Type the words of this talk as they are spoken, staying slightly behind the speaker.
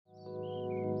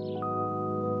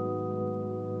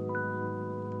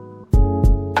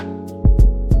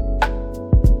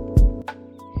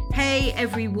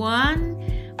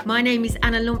everyone. My name is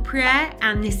Anna Lompriere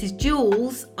and this is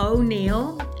Jules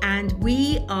O'Neill, and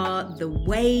we are the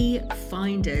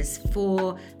Wayfinders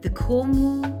for the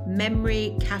Cornwall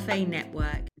Memory Cafe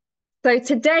Network. So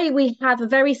today we have a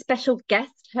very special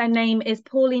guest. Her name is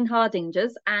Pauline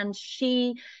Hardingers and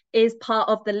she is part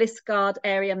of the Liskeard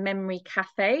Area Memory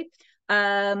Cafe.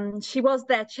 She was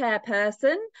their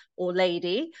chairperson or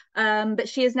lady, but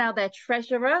she is now their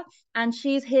treasurer, and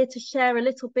she's here to share a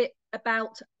little bit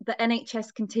about the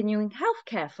NHS Continuing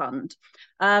Healthcare Fund,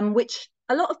 which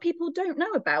a lot of people don't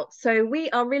know about. So we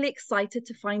are really excited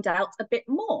to find out a bit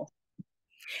more.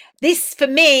 This for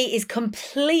me is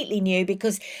completely new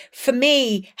because for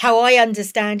me, how I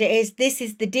understand it is this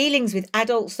is the dealings with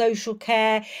adult social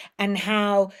care and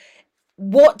how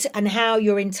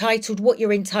you're entitled, what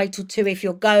you're entitled to if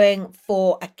you're going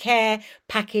for a care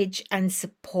package and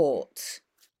support.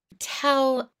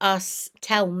 Tell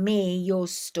me your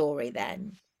story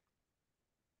then.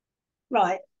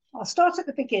 Right, I'll start at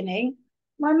the beginning.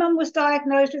 My mum was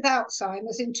diagnosed with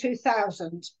Alzheimer's in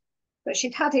 2000, but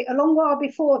she'd had it a long while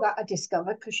before that, I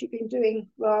discovered, because she'd been doing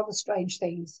rather strange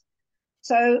things.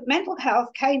 So mental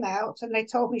health came out and they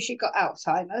told me she got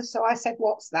Alzheimer's. So I said,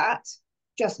 what's that?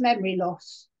 Just memory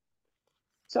loss.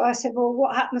 So I said, well,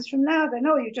 what happens from now then?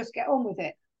 Oh, you just get on with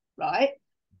it. Right.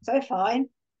 So fine.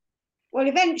 Well,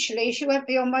 eventually she went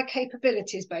beyond my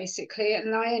capabilities, basically,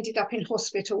 and I ended up in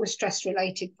hospital with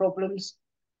stress-related problems.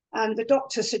 And the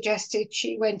doctor suggested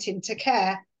she went into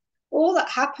care. All that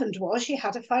happened was she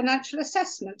had a financial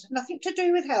assessment, nothing to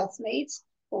do with health needs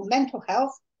or mental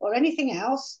health or anything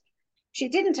else. She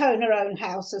didn't own her own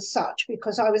house as such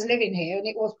because I was living here and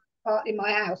it was partly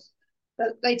my house,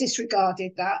 but they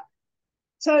disregarded that.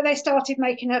 So they started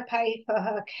making her pay for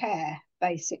her care,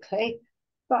 basically.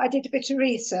 But I did a bit of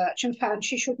research and found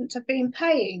she shouldn't have been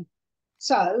paying.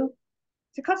 So,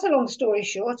 to cut a long story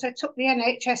short, I took the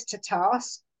NHS to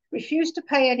task, refused to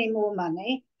pay any more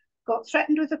money, got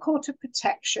threatened with a court of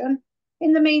protection.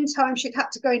 In the meantime, she'd had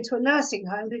to go into a nursing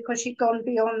home because she'd gone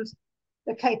beyond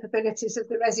the capabilities of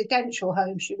the residential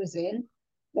home she was in.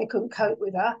 They couldn't cope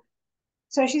with her.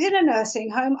 So she's in a nursing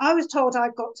home. I was told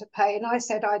I'd got to pay, and I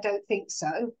said, I don't think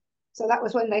so. So that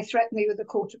was when they threatened me with the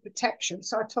court of protection.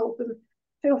 So I told them,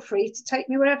 feel free to take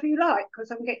me wherever you like,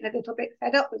 because I'm getting a little bit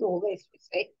fed up with all this, you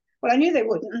see. Well, I knew they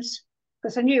wouldn't,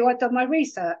 because I knew I'd done my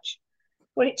research.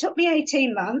 Well, it took me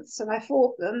 18 months, and I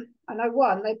fought them, and I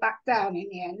won. They backed down in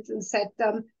the end and said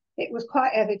it was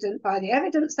quite evident by the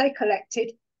evidence they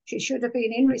collected, she should have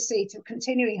been in receipt of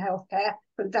continuing healthcare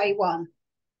from day one.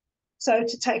 So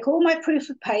to take all my proof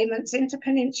of payments into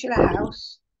Peninsula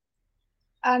House,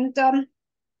 and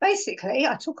basically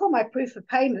I took all my proof of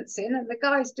payments in, and the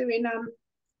guy's doing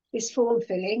this form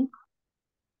filling,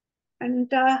 and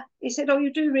he said, oh,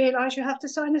 you do realise you have to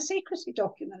sign a secrecy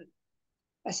document?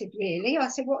 I said, really? I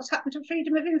said, what's happened to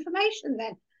freedom of information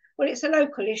then? Well, it's a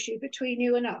local issue between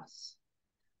you and us.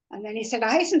 And then he said,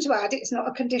 I hasten to add, it's not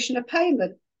a condition of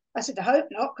payment. I said, I hope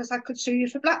not, because I could sue you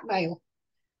for blackmail.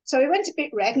 So he went a bit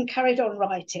red and carried on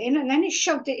writing, and then he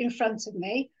shoved it in front of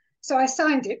me. So I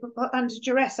signed it, but put under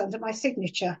duress under my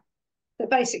signature. So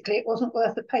basically it wasn't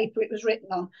worth the paper it was written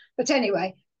on. But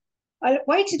anyway, I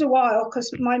waited a while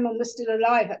because my mum was still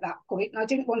alive at that point, and I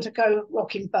didn't want to go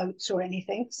rocking boats or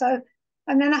anything. So,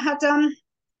 and then I had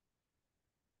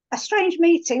a strange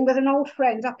meeting with an old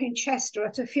friend up in Chester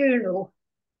at a funeral.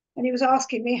 And he was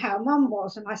asking me how mum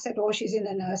was. And I said, oh, she's in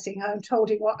a nursing home, told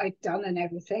him what I'd done and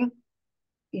everything.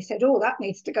 He said, oh, that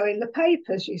needs to go in the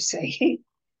papers, you see.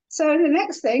 So the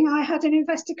next thing, I had an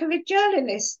investigative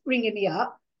journalist ringing me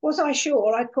up. Was I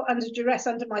sure I'd put under duress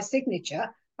under my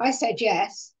signature? I said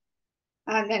yes.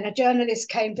 And then a journalist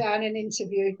came down and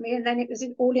interviewed me. And then it was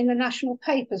all in the national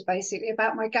papers, basically,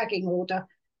 about my gagging order.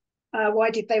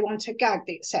 Why did they want her gagged,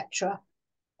 etc.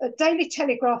 A Daily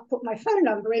Telegraph put my phone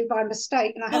number in by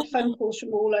mistake, and I had phone calls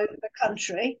from all over the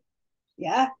country.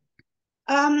 Yeah.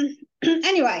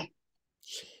 Anyway,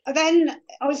 then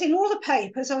I was in all the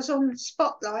papers. I was on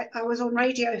Spotlight. I was on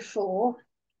Radio 4.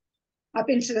 I've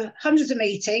been to hundreds of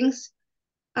meetings,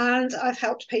 and I've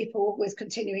helped people with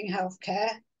continuing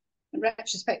healthcare and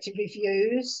retrospective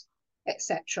reviews,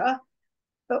 etc.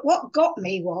 But what got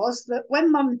me was that when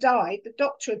mum died, the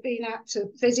doctor had been out to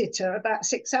visit her about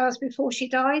 6 hours before she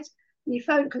died. And he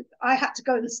phoned, I had to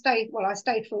go and stay. Well, I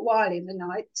stayed for a while in the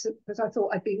night because I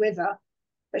thought I'd be with her.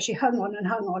 But she hung on,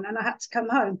 and I had to come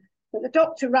home. But the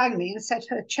doctor rang me and said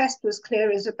her chest was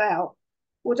clear as a bell.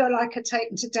 Would I like her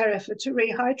taken to Derriford to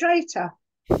rehydrate her?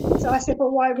 So I said,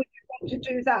 well, why would you want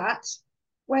to do that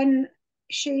when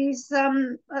she's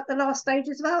at the last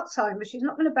stages of Alzheimer's? She's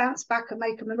not going to bounce back and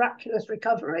make a miraculous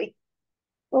recovery.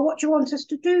 Well, what do you want us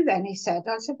to do then? He said.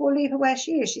 I said, well, leave her where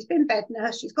she is. She's been bed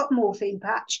nurse. She's got morphine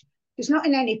patch. She's not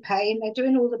in any pain. They're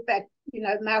doing all the bed,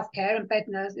 mouth care and bed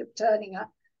nurse turning her.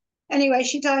 Anyway,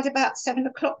 she died about 7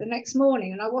 o'clock the next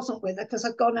morning, and I wasn't with her because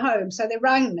I'd gone home. So they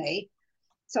rang me.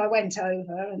 So I went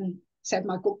over and said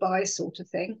my goodbyes, sort of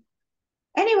thing.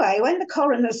 Anyway, when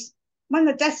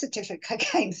the death certificate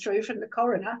came through from the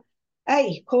coroner,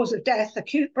 cause of death,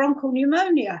 acute bronchial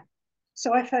pneumonia.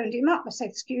 So I phoned him up. I said,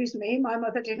 excuse me, my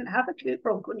mother didn't have acute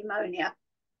bronchial pneumonia.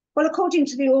 Well, according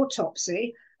to the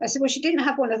autopsy, I said, well, she didn't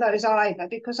have one of those either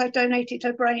because I donated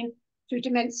her brain to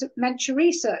dementia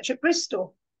research at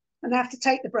Bristol. And they have to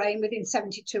take the brain within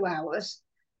 72 hours.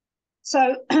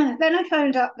 So then I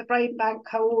phoned up the brain bank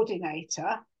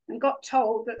coordinator and got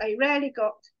told that they rarely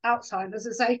got Alzheimer's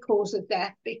as a cause of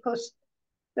death because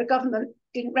the government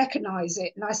didn't recognise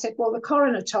it. And I said, well, the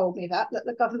coroner told me that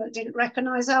the government didn't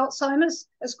recognise Alzheimer's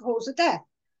as a cause of death.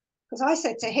 Because I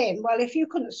said to him, well, if you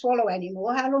couldn't swallow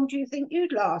anymore, how long do you think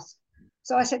you'd last?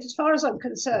 So I said, as far as I'm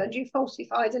concerned, you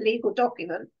falsified a legal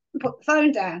document and put the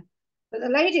phone down. But the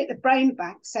lady at the brain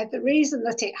bank said the reason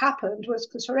that it happened was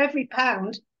because for every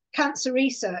pound cancer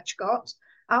research got,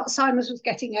 Alzheimer's was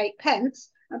getting 8p,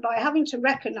 and by having to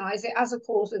recognise it as a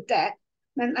cause of death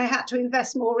meant they had to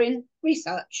invest more in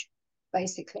research,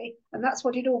 basically. And that's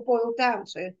what it all boiled down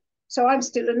to. So I'm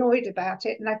still annoyed about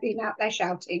it, and I've been out there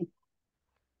shouting.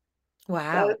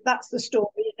 Wow. So that's the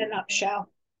story in a nutshell.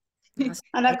 That's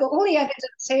And I've got all the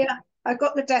evidence here. I've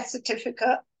got the death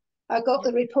certificate. I've got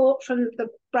the report from the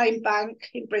brain bank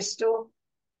in Bristol.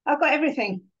 I've got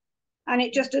everything. And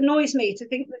it just annoys me to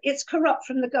think that it's corrupt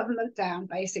from the government down,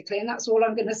 basically. And that's all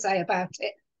I'm going to say about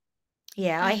it.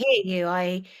 Yeah, I hear you.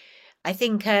 I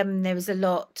think there was a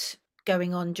lot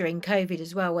going on during COVID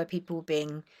as well, where people were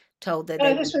being told that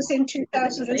they This was in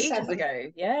This was ages 2007.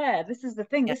 ago. Yeah, this is the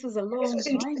thing. Yeah. This was a This long was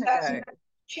in time 2000. ago.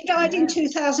 She died in Yeah.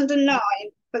 2009,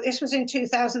 but this was in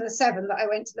 2007 that I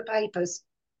went to the papers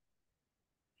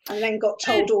and then got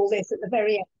told all this at the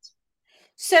very end.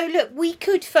 So look, we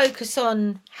could focus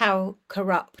on how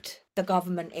corrupt the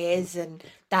government is and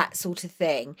that sort of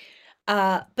thing.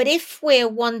 But if we're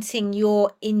wanting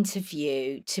your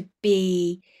interview to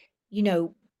be, you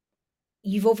know,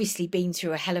 you've obviously been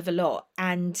through a hell of a lot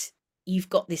and you've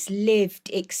got this lived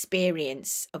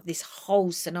experience of this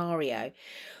whole scenario.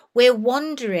 We're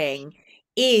wondering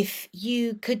if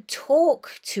you could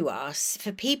talk to us,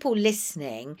 for people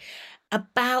listening,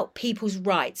 about people's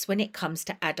rights when it comes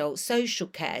to adult social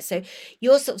care. So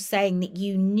you're sort of saying that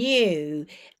you knew,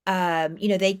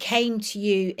 they came to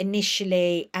you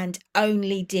initially and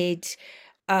only did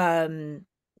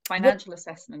Financial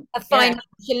assessment. a Yeah. financial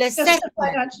Just a assessment.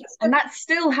 financial And that's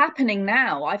still happening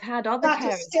now. I've had other that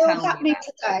carers is still tell me happening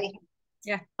that. today.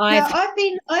 Yeah. Yeah, I've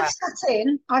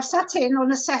I've sat in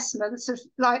on assessments of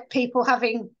like people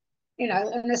having,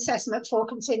 an assessment for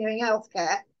continuing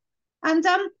healthcare. And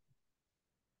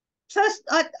first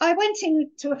I went in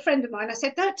to a friend of mine. I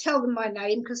said, don't tell them my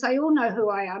name because they all know who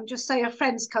I am. Just say a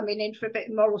friend's coming in for a bit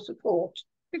of moral support.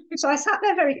 So I sat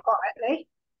there very quietly.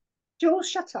 Jules,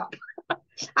 shut up.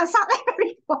 I sat there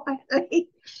very quietly.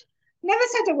 Never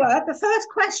said a word. The first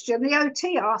question the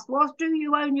OT asked was, do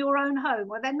you own your own home?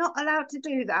 Well, they're not allowed to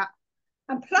do that.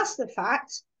 And plus the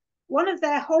fact, one of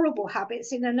their horrible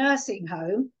habits in a nursing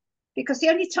home, because the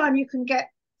only time you can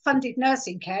get funded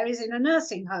nursing care is in a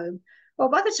nursing home. Well,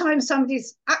 by the time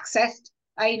somebody's accessed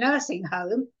a nursing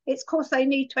home, it's because they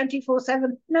need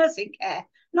 24/7 nursing care,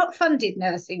 not funded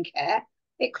nursing care.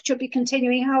 It should be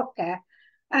continuing healthcare.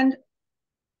 And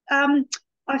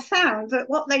I found that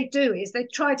what they do is they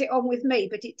tried it on with me,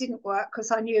 but it didn't work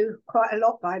because I knew quite a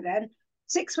lot by then.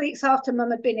 6 weeks after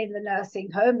Mum had been in the nursing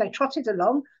home, they trotted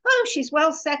along. Oh, she's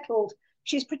well settled.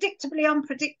 She's predictably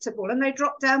unpredictable. And they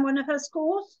dropped down one of her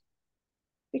scores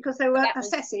because they were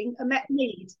assessing a met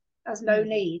need as no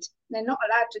need. They're not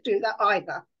allowed to do that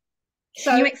either.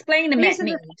 So, can you explain a met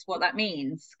need, what that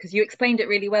means? Because you explained it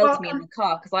really well to me in the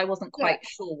car because I wasn't quite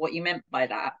sure what you meant by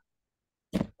that.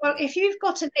 Well, if you've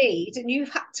got a need and you've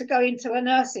had to go into a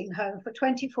nursing home for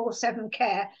 24/7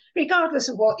 care, regardless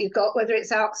of what you've got, whether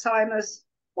it's Alzheimer's,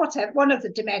 whatever, one of the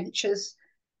dementias,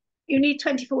 you need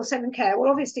 24/7 care.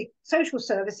 Well, obviously, social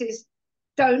services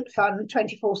don't fund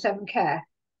 24/7 care,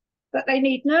 but they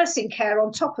need nursing care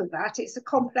on top of that. It's a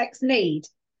complex need.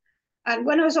 And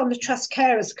when I was on the Trust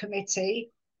Carers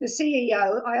Committee, the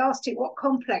CEO, I asked him what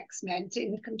complex meant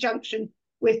in conjunction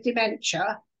with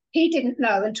dementia. He didn't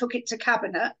know and took it to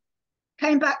Cabinet,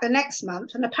 came back the next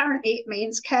month, and apparently it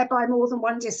means care by more than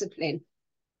one discipline.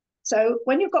 So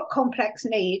when you've got complex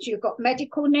needs, you've got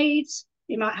medical needs,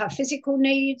 you might have physical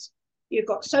needs, you've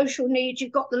got social needs,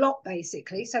 you've got the lot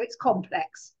basically. So it's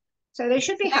complex. So they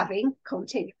should be having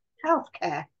continuous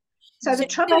healthcare. So So the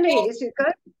trouble is, you go,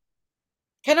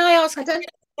 can I ask I a don't, question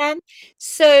then?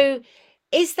 So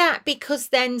is that because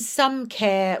then some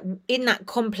care in that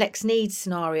complex needs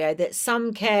scenario that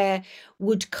some care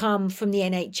would come from the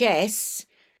NHS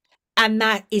and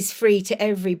that is free to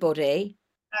everybody?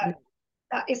 no,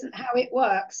 that isn't how it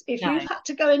works. If No. you've had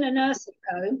to go in a nursing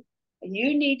home and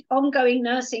you need ongoing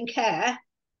nursing care,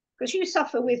 because you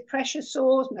suffer with pressure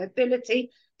sores, mobility,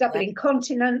 double Yeah.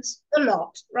 incontinence, a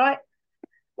lot, right?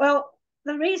 Well,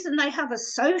 the reason they have a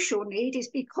social need is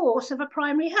because of a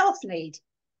primary health need.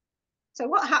 So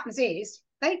what happens is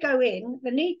they go in,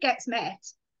 the need gets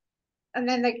met, and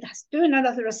then they do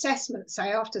another assessment,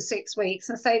 say after 6 weeks,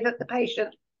 and say that the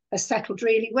patient has settled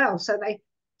really well. So they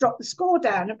drop the score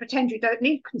down and pretend you don't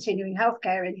need continuing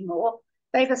healthcare anymore.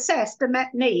 They've assessed a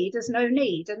met need as no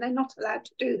need, and they're not allowed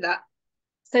to do that.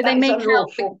 So they That is make out,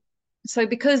 unlawful. so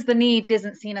because the need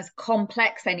isn't seen as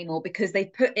complex anymore, because they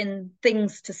put in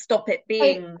things to stop it They,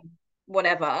 being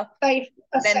whatever, they've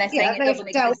then they're saying yeah, it they've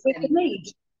doesn't dealt exist with the anymore.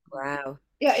 need. Wow.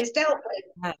 Yeah, it's dealt with.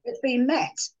 Wow. It's been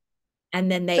met.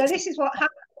 And then So this is what happens.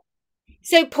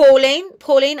 so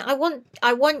Pauline, I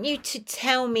want you to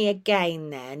tell me again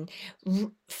then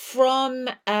from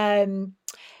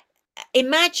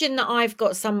imagine that I've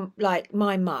got some like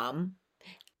my mum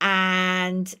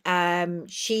and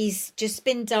she's just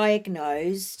been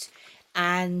diagnosed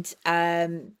and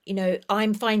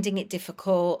I'm finding it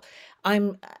difficult.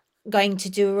 I'm going to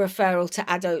do a referral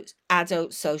to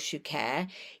adult social care.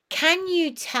 Can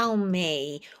you tell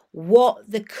me what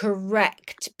the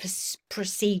correct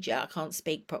procedure, I can't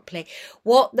speak properly,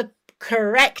 what the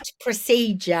correct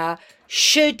procedure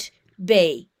should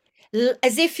be,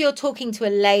 as if you're talking to a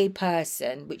lay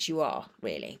person, which you are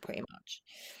really pretty much.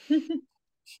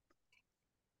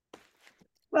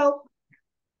 Well,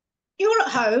 you're at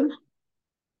home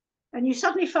and you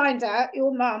suddenly find out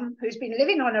your mum, who's been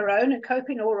living on her own and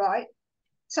coping all right,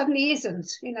 suddenly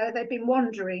isn't. You know, they've been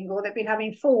wandering or they've been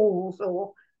having falls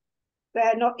or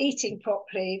they're not eating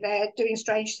properly, they're doing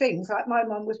strange things. Like my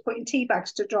mum was putting tea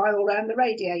bags to dry all around the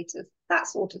radiators, that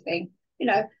sort of thing. You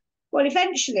know, well,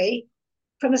 eventually,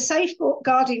 from a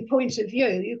safeguarding point of view,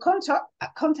 you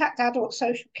contact adult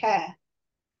social care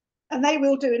and they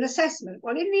will do an assessment.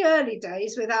 Well, in the early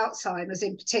days with Alzheimer's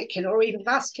in particular, or even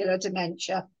vascular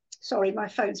dementia, sorry, my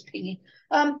phone's pinging.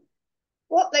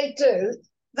 What they do,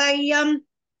 they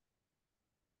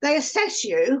they assess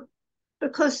you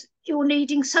because you're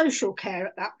needing social care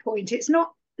at that point. It's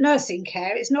not nursing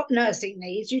care, it's not nursing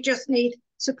needs, you just need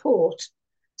support.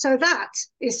 So that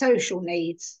is social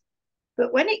needs.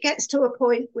 But when it gets to a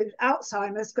point with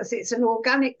Alzheimer's, because it's an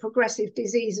organic progressive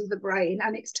disease of the brain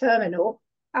and it's terminal,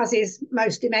 as is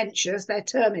most dementias, they're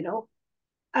terminal,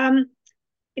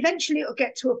 eventually it'll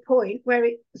get to a point where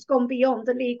it's gone beyond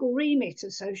the legal remit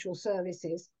of social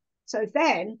services. So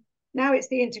then, now it's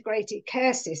the integrated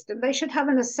care system, they should have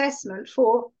an assessment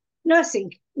for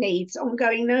nursing needs,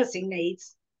 ongoing nursing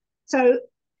needs. So,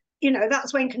 you know,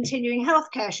 that's when continuing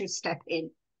healthcare should step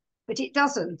in, but it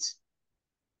doesn't.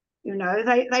 You know,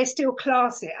 they still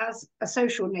class it as a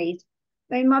social need.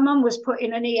 My mum was put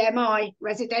in an EMI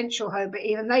residential home, but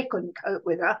even they couldn't cope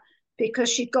with her because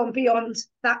she'd gone beyond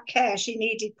that care. She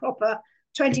needed proper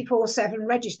 24/7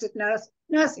 registered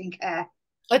nursing care.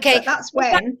 Okay, But that's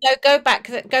when go back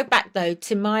though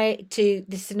to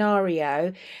the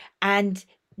scenario and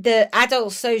the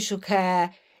adult social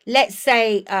care. Let's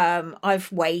say I've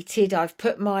waited, I've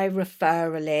put my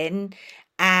referral in,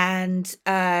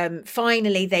 and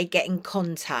finally they get in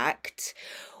contact.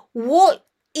 What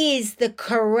is the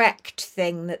correct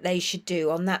thing that they should do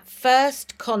on that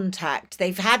first contact?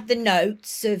 They've had the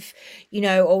notes of,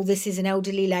 oh, this is an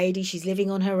elderly lady, she's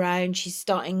living on her own, she's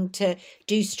starting to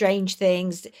do strange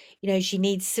things, she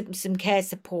needs some care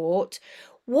support.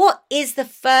 What is the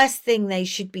first thing they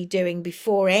should be doing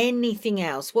before anything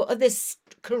else? What are the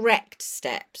correct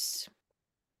steps?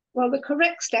 well, the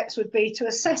correct steps would be to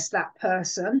assess that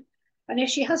person. And if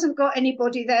she hasn't got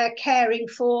anybody there caring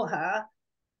for her,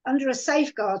 under a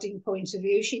safeguarding point of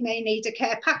view, she may need a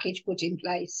care package put in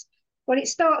place. When it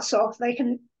starts off, they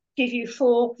can give you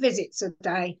 4 visits a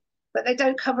day, but they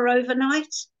don't cover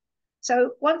overnight.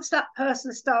 So once that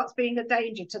person starts being a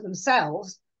danger to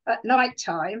themselves at night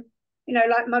time,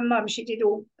 like my mum, she did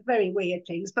all very weird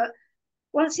things, but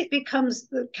once it becomes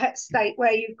the state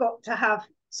where you've got to have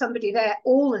somebody there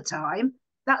all the time,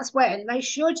 that's when they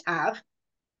should have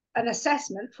an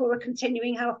assessment for a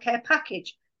continuing healthcare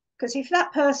package. Because if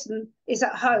that person is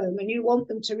at home and you want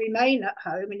them to remain at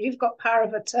home and you've got power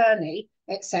of attorney,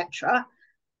 etc.,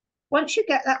 once you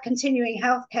get that continuing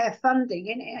healthcare funding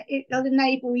in it, it'll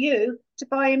enable you to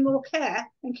buy in more care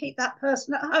and keep that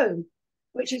person at home,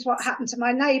 which is what happened to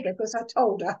my neighbour because I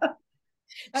told her.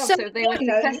 Oh, So, so they were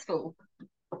successful.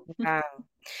 wow.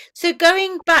 So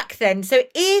going back then, so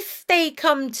if they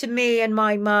come to me and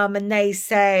my mum and they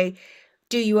say,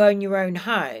 do you own your own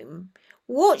home?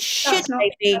 What should That's not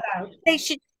they be? allowed. They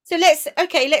should. So let's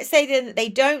say that they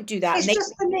don't do that, and It's they.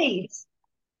 just the needs.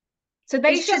 So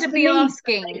they It's just shouldn't the be needs.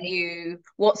 asking you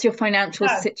what's your financial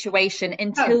No, situation no.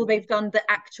 until they've done the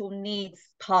actual needs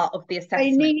part of the They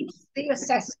assessment. need the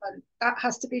assessment. That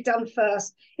has to be done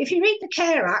first. If you read the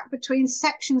Care Act between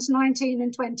sections 19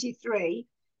 and 23,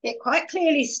 it quite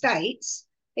clearly states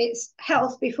it's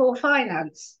health before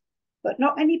finance. But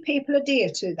not many people adhere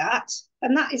to that,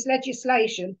 and that is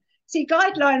legislation. See,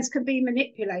 guidelines can be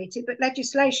manipulated, but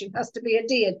legislation has to be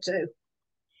adhered to.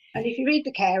 And if you read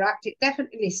the Care Act, it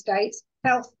definitely states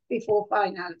health before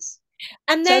finance.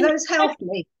 And So then, those health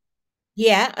needs.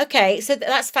 yeah, okay. So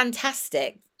that's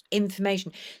fantastic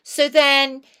information. So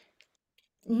then,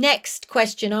 next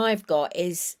question I've got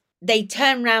is they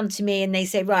turn round to me and they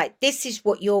say, right, this is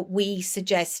what we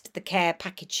suggest the care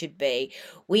package should be.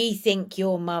 We think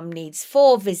your mum needs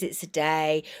 4 visits a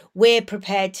day. We're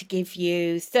prepared to give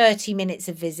you 30 minutes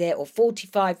a visit or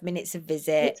 45 minutes a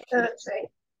visit. It's 30.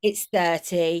 It's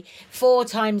 30, 4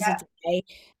 times a Yeah. day.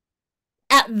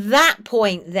 At that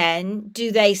point, then,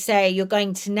 do they say you're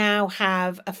going to now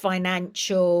have a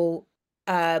financial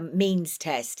means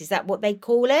test? Is that what they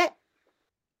call it?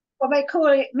 Well, they call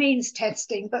it means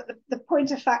testing, but the point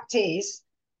of fact is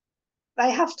they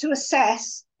have to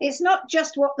assess. It's not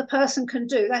just what the person can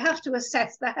do, they have to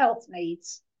assess the health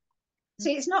needs.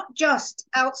 See, it's not just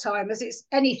Alzheimer's, it's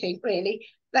anything really.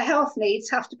 The health needs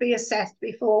have to be assessed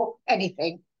before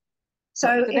anything.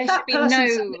 So if that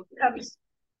person comes,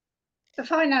 the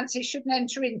finances shouldn't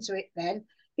enter into it then,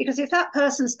 because if that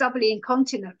person's doubly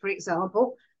incontinent, for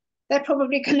example, they're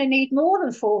probably going to need more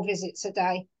than 4 visits a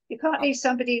day. You can't leave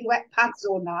somebody in wet pads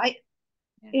all night,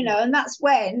 you know, and that's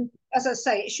when, as I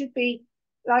say, it should be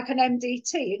like an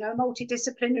MDT, you know, a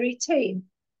multidisciplinary team.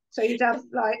 So you'd have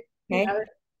like, you know,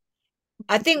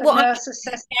 I think a what nurse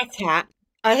assessment.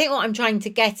 I think what I'm trying to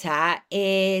get at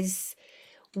is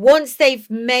once they've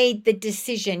made the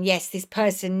decision, yes, this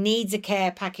person needs a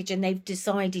care package and they've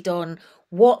decided on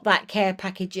what that care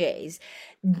package is,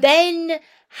 then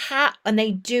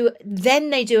they do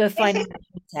a financial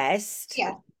test.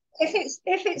 Yeah.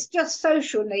 If it's just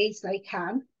social needs, they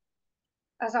can,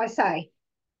 as I say. Okay.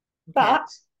 But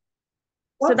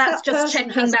so that's that just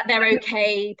checking that they're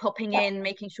okay, popping yeah. in,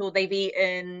 making sure they've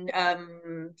eaten,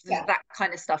 Yeah. that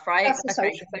kind of stuff, right? That's the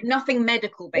Okay, social. so nothing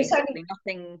medical, It's basically, only,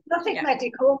 nothing. nothing Yeah.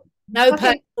 medical, No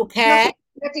nothing, personal care. nothing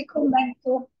medical,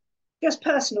 mental, just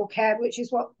personal care, which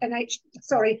is what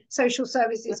social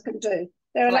services can do.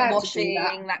 They're So like allowed to do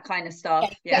washing, that kind of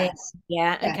stuff. Yeah.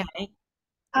 Yeah. Yeah. Yeah. Okay.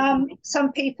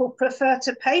 Some people prefer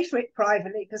to pay for it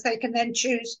privately because they can then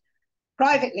choose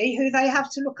privately who they have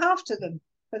to look after them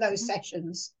for those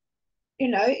sessions. You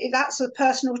know, that's a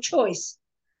personal choice.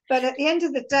 But at the end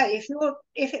of the day,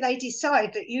 if they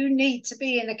decide that you need to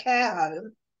be in a care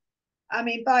home, I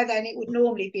mean, by then it would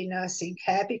normally be nursing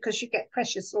care because you get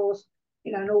pressure sores,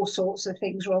 you know, and all sorts of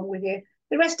things wrong with you.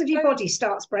 The rest of your body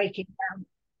starts breaking down.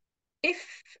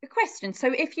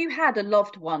 So if you had a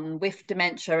loved one with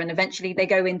dementia and eventually they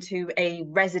go into a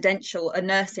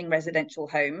nursing residential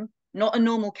home, not a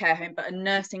normal care home, but a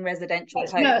nursing residential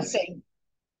home. Nursing.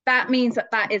 That means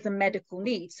that is a medical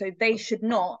need. So they should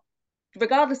not,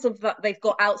 regardless of that they've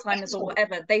got Alzheimer's or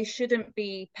whatever, they shouldn't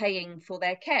be paying for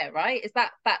their care, right? Is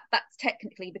that's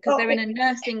technically because they're in a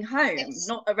nursing home,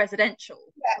 not a residential.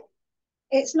 Yeah.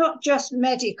 It's not just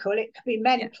medical, it could be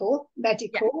mental,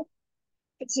 medical,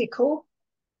 physical,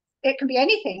 it can be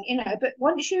anything, you know, but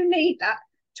once you need that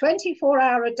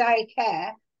 24-hour a day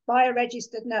care by a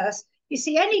registered nurse, you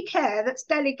see any care that's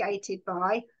delegated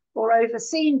by or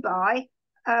overseen by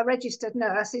a registered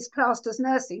nurse is classed as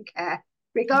nursing care,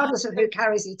 regardless of who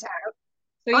carries it out.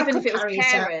 So even if it was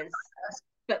carers,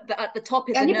 but at the top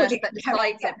is a nurse that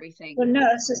decides everything. The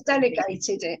nurse has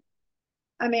delegated it.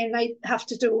 I mean, they have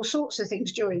to do all sorts of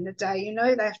things during the day, you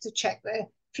know, they have to check their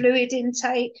fluid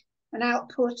intake and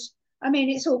output. I mean,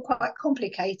 it's all quite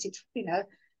complicated, you know,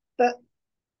 but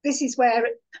this is where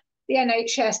the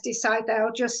NHS decide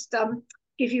they'll just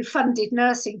give you funded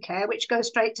nursing care, which goes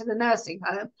straight to the nursing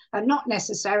home and not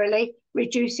necessarily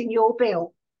reducing your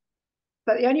bill.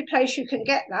 But the only place you can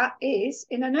get that is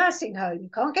in a nursing home. You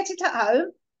can't get it at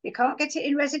home. You can't get it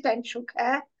in residential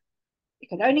care. You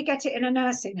can only get it in a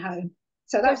nursing home.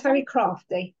 So that's very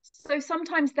crafty. So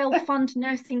sometimes they'll fund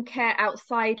nursing care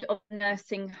outside of the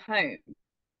nursing home.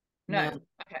 No. No.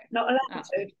 Okay. Not allowed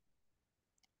to.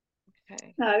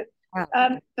 Okay. No.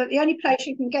 Wow. But the only place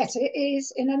you can get it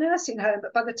is in a nursing home.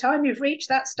 But by the time you've reached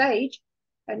that stage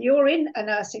and you're in a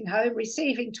nursing home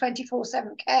receiving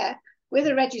 24/7 care with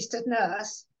a registered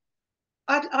nurse,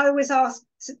 I always ask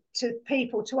to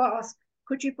people to ask,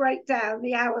 could you break down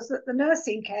the hours that the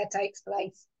nursing care takes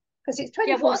place? Because it's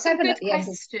Yeah, what are some 24/7 good at the end of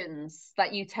questions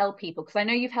that you tell people? Because I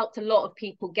know you've helped a lot of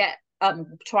people get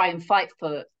try and fight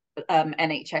for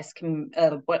NHS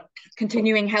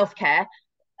continuing healthcare.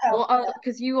 What are, healthcare.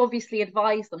 because you obviously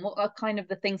advise them, what are kind of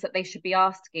the things that they should be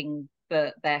asking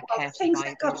for their Well, care the things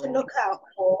they've provider? got to look out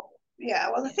for, yeah,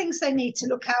 well, the things they need to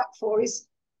look out for is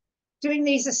doing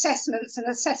these assessments and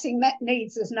assessing met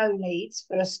needs as no needs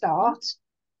for a start.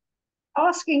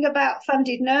 Asking about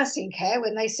funded nursing care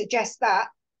when they suggest that.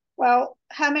 Well,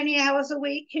 how many hours a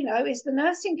week, is the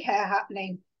nursing care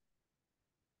happening?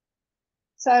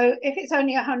 So if it's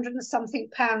only 100 and something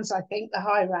pounds, I think, the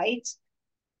high rate,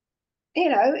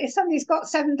 if somebody's got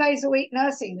 7 days a week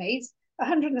nursing needs,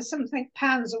 100 and something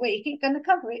pounds a week ain't going to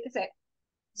cover it, is it?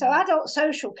 So adult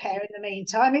social care in the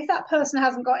meantime, if that person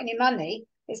hasn't got any money,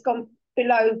 it's gone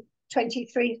below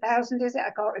 23,000, is it?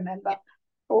 I can't remember,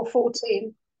 or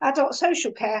 14. Adult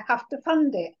social care have to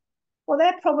fund it. Well,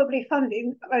 they're probably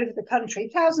funding over the country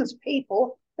thousands of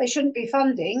people they shouldn't be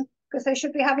funding because they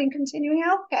should be having continuing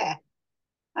health care.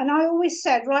 And I always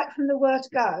said right from the word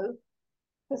go,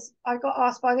 because I got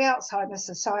asked by the Alzheimer's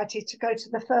Society to go to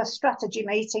the first strategy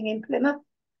meeting in Plymouth.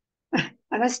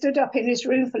 And I stood up in this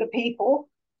room full of people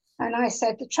and I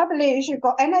said, the trouble is you've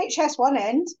got NHS one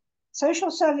end,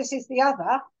 social services the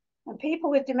other, and people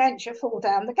with dementia fall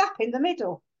down the gap in the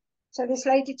middle. So this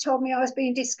lady told me I was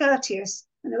being discourteous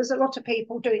and there was a lot of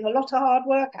people doing a lot of hard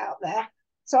work out there.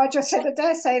 So I just said, I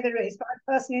dare say there is, but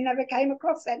I personally never came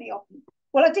across any of them.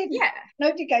 Well, I didn't. Yeah.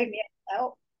 Nobody gave me any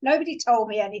help. Nobody told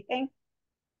me anything.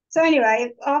 So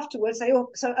anyway, afterwards, a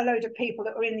load of people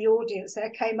that were in the audience there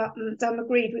came up and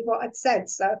agreed with what I'd said.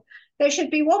 So there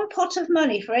should be one pot of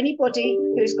money for anybody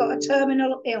who's got a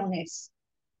terminal illness.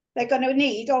 They're going to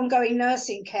need ongoing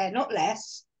nursing care, not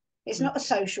less. It's not a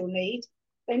social need.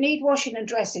 They need washing and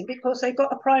dressing because they've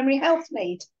got a primary health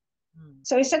need.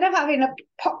 So instead of having a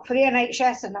pot for the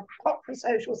NHS and a pot for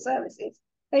social services,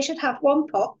 they should have one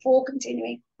pot for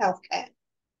continuing healthcare.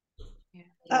 Yeah.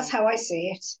 That's how I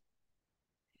see it.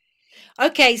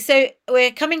 Okay, so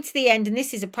we're coming to the end, and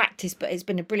this is a practice, but it's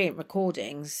been a brilliant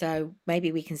recording. So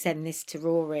maybe we can send this to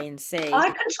Rory and see. I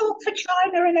can talk for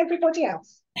China and everybody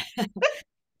else.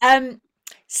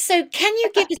 So can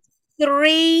you give us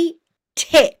 3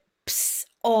 tips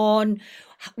on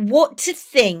what to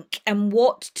think and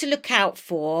what to look out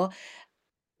for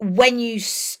when you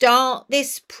start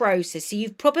this process? So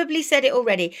you've probably said it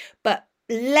already, but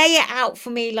lay it out for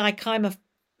me like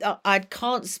I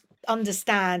can't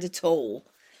understand at all.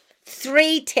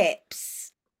 3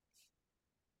 tips.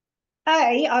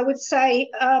 I would say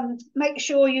make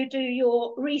sure you do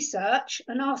your research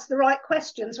and ask the right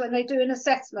questions when they do an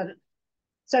assessment.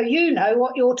 So you know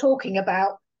what you're talking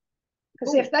about.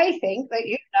 Because if they think that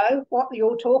you know what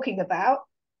you're talking about,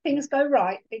 things go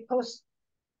right. Because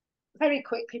very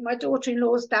quickly, my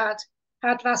daughter-in-law's dad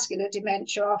had vascular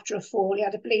dementia after a fall. He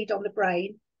had a bleed on the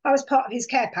brain. I was part of his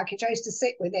care package. I used to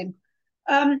sit with him.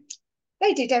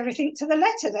 They did everything to the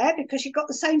letter there because she got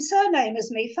the same surname as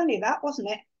me. Funny that,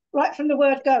 wasn't it? Right from the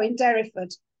word go in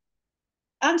Derriford.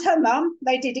 And her mum,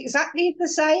 they did exactly the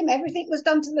same. Everything was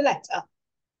done to the letter.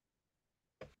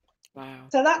 Wow.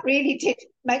 So that really did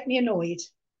make me annoyed.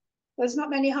 There's not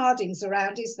many Hardings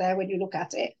around, is there, when you look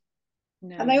at it?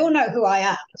 No. And they all know who I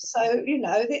am. So,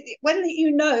 when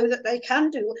you know that they can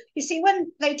do... You see,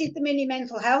 when they did the mini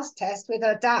mental health test with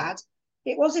her dad,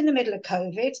 it was in the middle of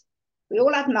COVID. We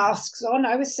all had masks on.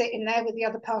 I was sitting there with the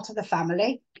other part of the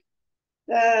family.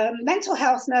 The mental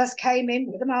health nurse came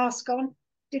in with a mask on,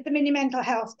 did the mini mental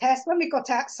health test. When we got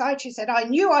outside, she said, I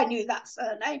knew that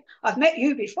surname. I've met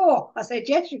you before. I said,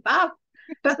 yes, you have.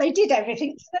 But they did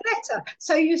everything to the letter.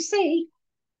 So you see,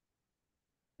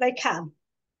 they can.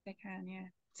 They can, yeah.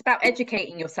 It's about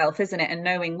educating yourself, isn't it? And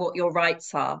knowing what your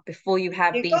rights are before you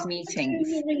have these meetings. To do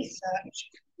your research.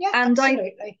 Yeah, and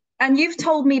absolutely. And you've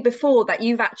told me before that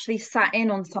you've actually sat in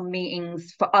on some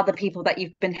meetings for other people that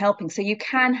you've been helping. So you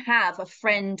can have a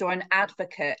friend or an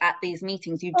advocate at these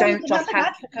meetings. You don't just have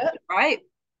an advocate, right?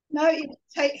 No, you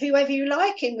take whoever you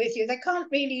like in with you. They can't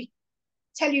really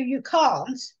tell you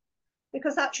can't,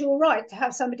 because that's your right to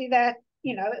have somebody there,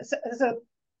 as a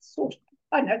sort of,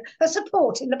 I don't know, a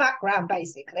support in the background,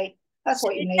 basically. That's So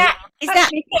what you need. is that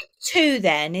Actually, step two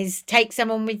then, is take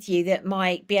someone with you that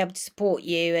might be able to support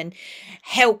you and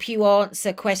help you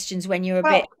answer questions when you're a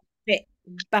well, bit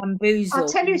I'll bamboozled?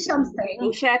 tell you We'll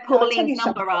something. share I'll tell Pauline's you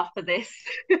something. number after this.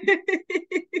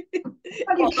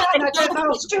 Well, you can. I don't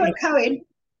know. Stuart Cohen.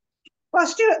 Well,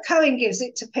 Stuart Cohen gives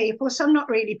it to people, so I'm not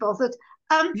really bothered.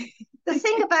 The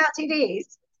thing about it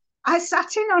is, I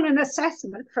sat in on an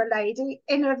assessment for a lady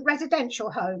in a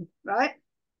residential home, right?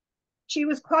 She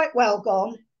was quite well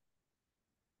gone,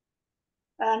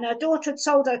 and her daughter had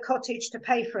sold her cottage to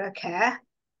pay for her care.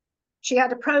 She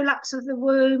had a prolapse of the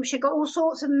womb. She got all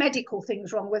sorts of medical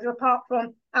things wrong with her, apart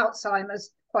from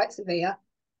Alzheimer's, quite severe.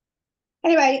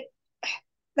 Anyway,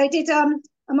 they did a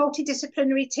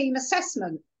multidisciplinary team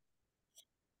assessment.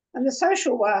 And the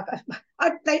social worker,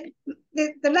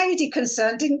 the lady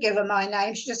concerned didn't give her my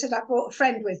name. She just said, I brought a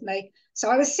friend with me. So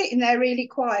I was sitting there really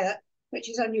quiet, which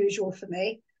is unusual for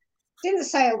me. Didn't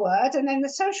say a word. And then the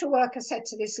social worker said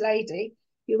to this lady,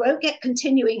 you won't get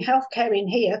continuing healthcare in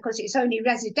here because it's only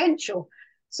residential.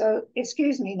 So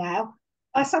excuse me now.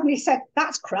 I suddenly said,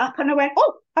 that's crap. And I went,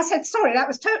 oh, I said, sorry, that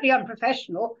was totally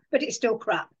unprofessional, but it's still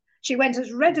crap. She went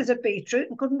as red as a beetroot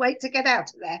and couldn't wait to get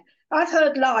out of there. I've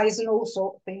heard lies and all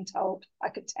sorts being told, I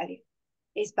could tell you.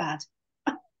 It's bad.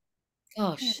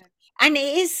 Gosh. And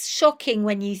it is shocking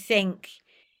when you think,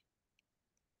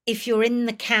 if you're in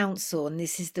the council and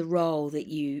this is the role that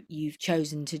you've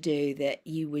chosen to do, that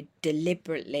you would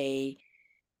deliberately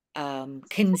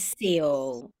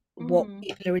conceal what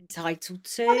people are entitled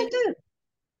What they to. do?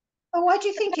 Oh, why do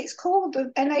you think it's called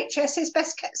the NHS's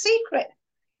best kept secret?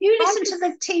 You listen to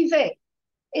the TV,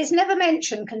 it's never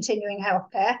mentioned continuing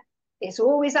healthcare. It's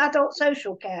always adult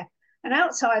social care. And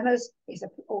Alzheimer's is an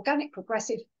organic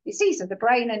progressive disease of the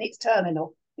brain and it's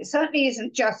terminal. It certainly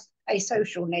isn't just a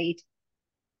social need.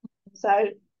 So,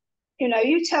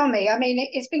 you tell me, I mean,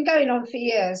 it's been going on for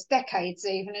years, decades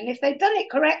even. And if they'd done it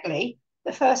correctly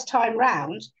the first time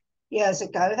round years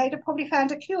ago, they'd have probably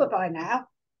found a cure by now.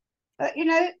 But,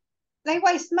 they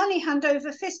waste money hand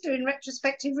over fist doing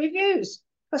retrospective reviews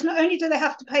because not only do they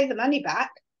have to pay the money back,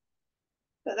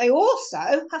 but they also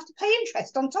have to pay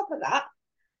interest on top of that.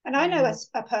 And I know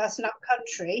a person up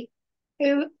country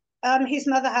who his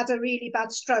mother had a really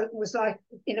bad stroke and was like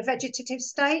in a vegetative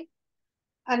state.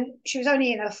 And she was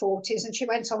only in her 40s and she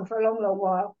went on for a long, long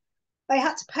while. They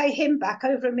had to pay him back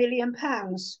over £1 million.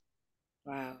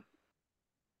 Wow.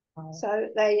 So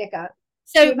there you go.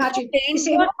 So, You imagine, you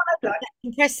see,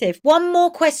 impressive. One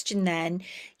more question then.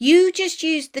 You just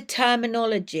used the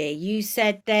terminology. You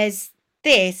said there's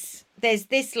this,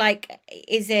 like,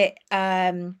 is it,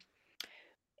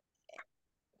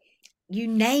 you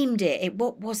named it.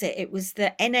 What was it? It was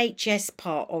the NHS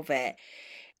part of it.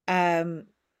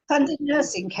 funded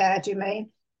nursing care, do you mean?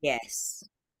 Yes.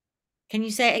 Can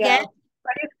you say it again? Yeah.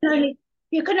 But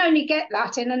you can only get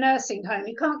that in a nursing home.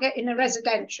 You can't get in a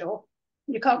residential.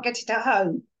 You can't get it at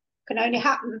home. It can only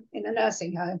happen in a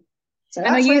nursing home. So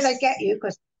And that's where they get you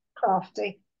because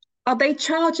crafty. Are they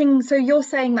charging? So you're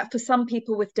saying that for some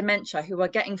people with dementia who are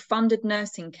getting funded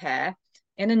nursing care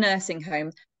in a nursing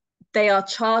home, they are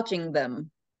charging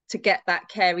them to get that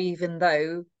care, even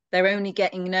though they're only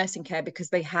getting nursing care because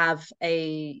they have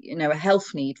a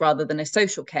health need rather than a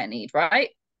social care need, right?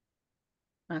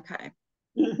 Okay.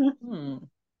 Mm-hmm.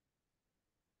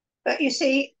 But you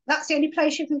see, that's the only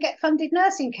place you can get funded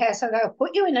nursing care. So they'll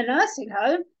put you in a nursing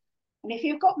home. And if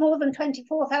you've got more than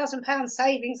 £24,000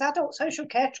 savings, adult social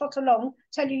care trot along,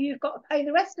 tell you you've got to pay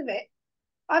the rest of it.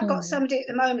 I've got somebody at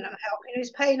the moment I'm helping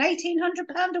who's paying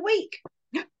 £1,800 a week.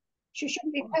 She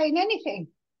shouldn't be paying anything.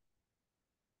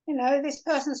 This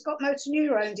person's got motor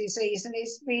neurone disease and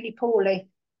is really poorly.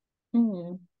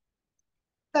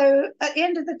 So at the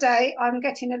end of the day, I'm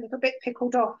getting a little bit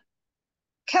pickled off.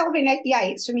 Kelvin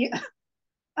Yates from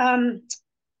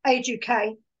Age UK,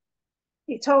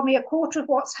 he told me a quarter of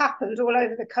what's happened all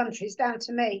over the country is down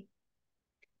to me.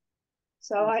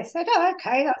 So I said, oh,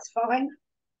 okay, that's fine.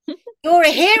 You're a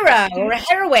hero or a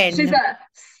heroine. She's a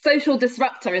social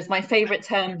disruptor is my favourite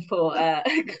term for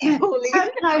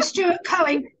Pauline. No, Stuart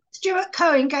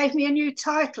Cohen gave me a new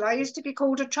title. I used to be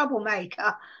called a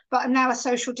troublemaker, but I'm now a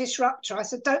social disruptor. I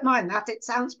said, don't mind that. It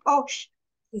sounds posh.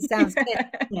 It sounds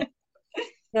good.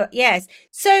 Yes.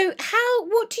 So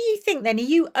what do you think then? Are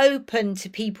you open to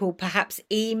people perhaps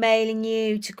emailing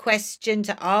you to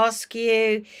ask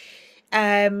you?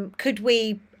 Could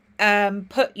we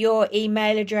put your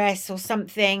email address or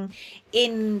something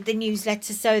in the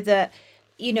newsletter so that,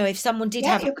 if someone did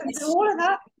have you can do all of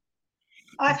that.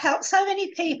 I've helped so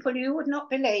many people you would not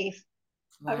believe.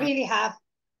 Wow. I really have.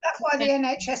 That's why the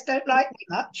NHS don't like me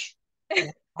much.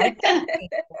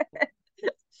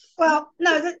 Well,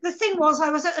 no, the thing was,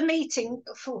 I was at a meeting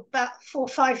for about 4 or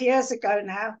 5 years ago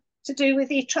now to do with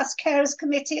the Trust Carers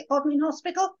Committee at Bodmin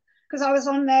Hospital, because I was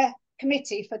on their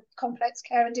committee for complex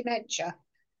care and dementia.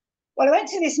 Well, I went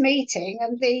to this meeting,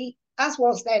 and as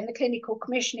was then, the clinical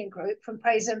commissioning group from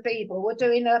Praise and Beeble were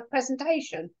doing a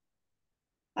presentation.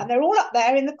 And they're all up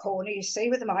there in the corner, you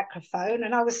see, with a microphone.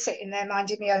 And I was sitting there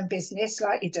minding my own business,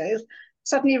 like you do.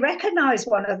 Suddenly recognised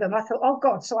one of them. I thought, oh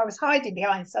God, so I was hiding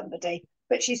behind somebody,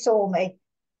 but she saw me.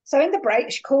 So in the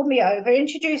break, she called me over,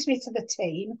 introduced me to the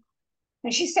team.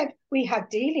 And she said, we had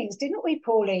dealings, didn't we,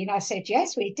 Pauline? I said,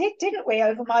 yes, we did, didn't we?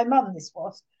 Over my mum, this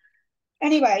was.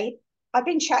 Anyway, I've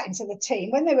been chatting to the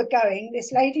team. When they were going,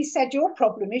 this lady said, your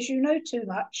problem is you know too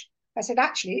much. I said,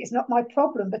 actually, it's not my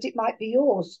problem, but it might be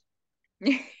yours.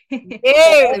 Ew.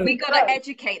 We got to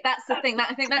educate. That's the thing.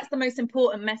 I think that's the most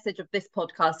important message of this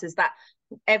podcast, is that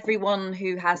everyone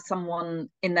who has someone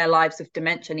in their lives with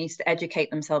dementia needs to educate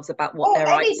themselves about what their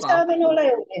rights are. Any terminal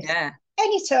illness. Yeah.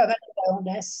 Any terminal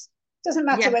illness. Doesn't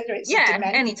matter whether it's a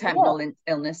dementia. Any terminal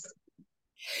illness.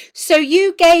 So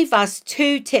you gave us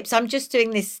 2 tips. I'm just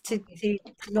doing this to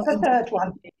not the third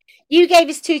one. You gave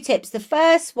us 2 tips. The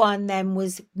first one then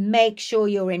was make sure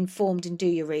you're informed and do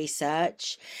your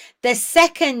research. The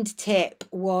second tip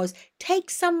was take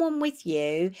someone with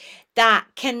you that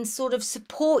can sort of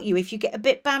support you if you get a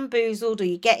bit bamboozled or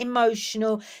you get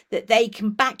emotional, that they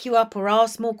can back you up or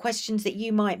ask more questions that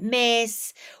you might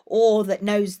miss, or that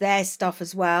knows their stuff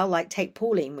as well. Like take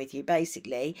Pauline with you,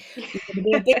 basically. You're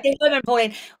going to be a big woman,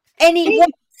 Pauline. Read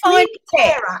the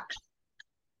Care Act.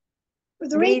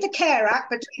 Read the Care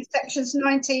Act between sections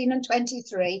 19 and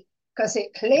 23, because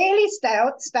it clearly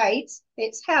states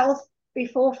it's health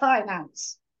before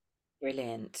finance.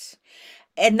 Brilliant.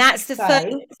 And that's the third.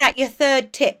 Is that your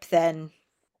third tip then?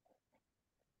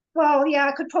 Well, yeah,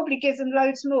 I could probably give them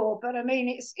loads more, but I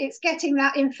mean, it's getting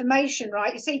that information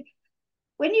right. You see,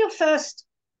 when you first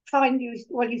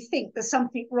you think there's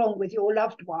something wrong with your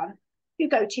loved one, you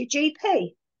go to your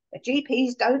GP. The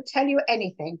GPs don't tell you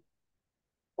anything.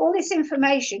 All this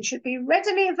information should be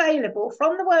readily available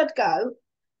from the word go,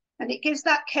 and it gives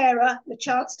that carer the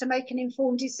chance to make an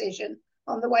informed decision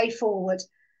on the way forward.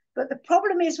 But the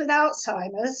problem is with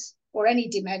Alzheimer's, or any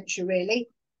dementia really,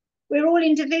 we're all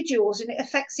individuals and it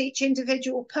affects each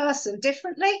individual person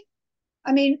differently.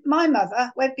 I mean, my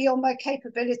mother went beyond my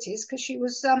capabilities because she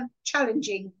was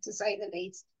challenging, to say the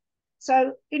least.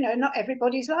 So, not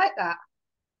everybody's like that,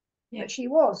 but she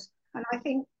was. And I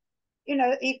think,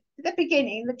 at the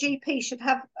beginning, the GP should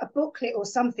have a booklet or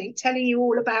something telling you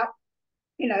all about,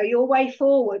 your way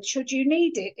forward should you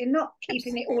need it, and not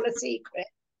keeping it all a secret.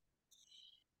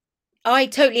 I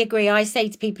totally agree. I say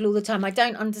to people all the time, I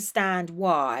don't understand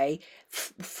why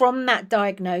from that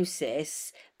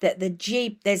diagnosis that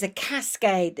there's a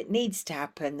cascade that needs to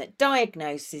happen, that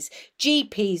diagnosis,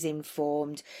 GP's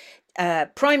informed,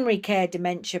 primary care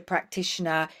dementia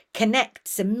practitioner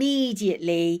connects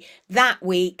immediately that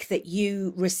week that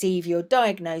you receive your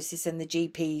diagnosis and the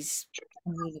GP's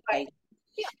communicate.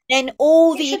 Yeah. Then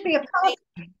all it should be a part.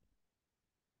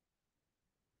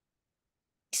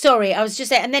 Sorry, I was just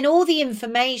saying, and then all the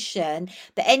information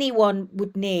that anyone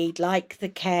would need, like the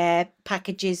care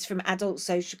packages from adult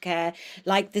social care,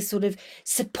 like the sort of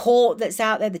support that's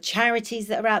out there, the charities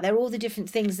that are out there, all the different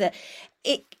things that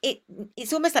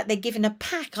it's almost like they're given a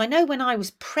pack. I know when I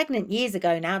was pregnant years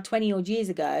ago now, 20 odd years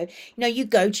ago, you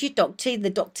go to your doctor, the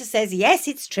doctor says, yes,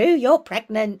 it's true, you're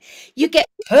pregnant. You get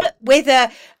put with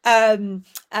a,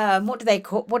 what are they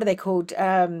called? Like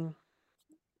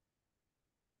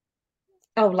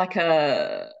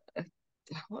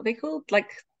what are they called? Like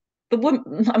the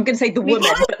woman. I'm going to say the woman,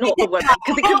 but not the woman,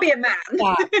 because it could be a man.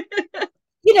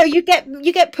 You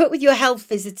get put with your health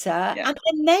visitor, and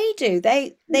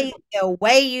they'll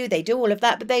weigh you, they do all of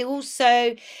that, but they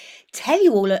also tell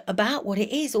you all about what it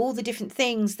is, all the different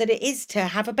things that it is to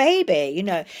have a baby,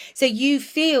 so you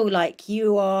feel like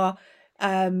you are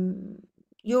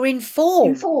you're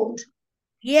informed.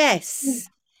 Yes.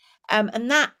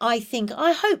 And that, I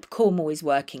hope Cornwall is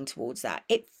working towards that.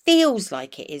 It feels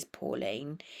like it is,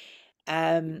 Pauline.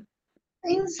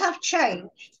 Things have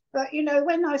changed, but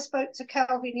when I spoke to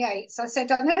Calvin Yates, I said,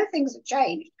 I know things have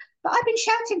changed, but I've been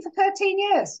shouting for 13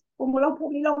 years, or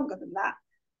probably longer than that.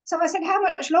 So I said, how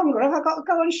much longer have I got to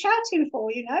go on shouting for,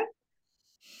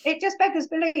 It just beggars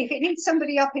belief. It needs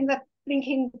somebody up in the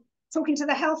blinking, talking to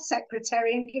the health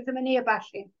secretary and give them an ear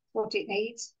bashing, what it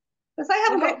needs. Because they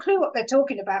haven't got a clue what they're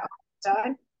talking about all the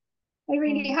time. They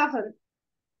really haven't.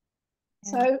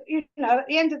 So, at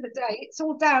the end of the day, it's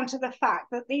all down to the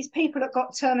fact that these people that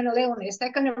got terminal illness,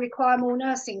 they're going to require more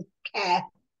nursing care,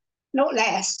 not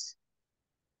less.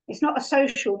 It's not a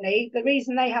social need. The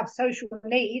reason they have social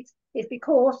needs is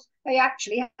because they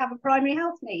actually have a primary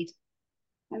health need.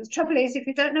 And the trouble is, if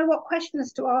you don't know what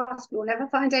questions to ask, you'll never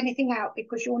find anything out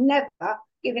because you're never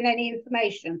given any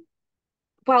information.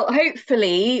 Well,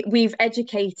 hopefully we've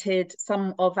educated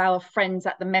some of our friends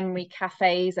at the memory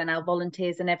cafes and our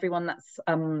volunteers and everyone that's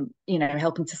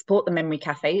helping to support the memory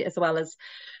cafe, as well as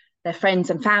their friends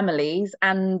and families.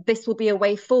 And this will be a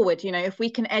way forward. If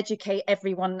we can educate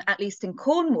everyone, at least in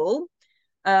Cornwall,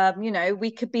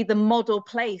 we could be the model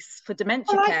place for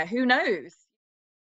dementia care. Who knows?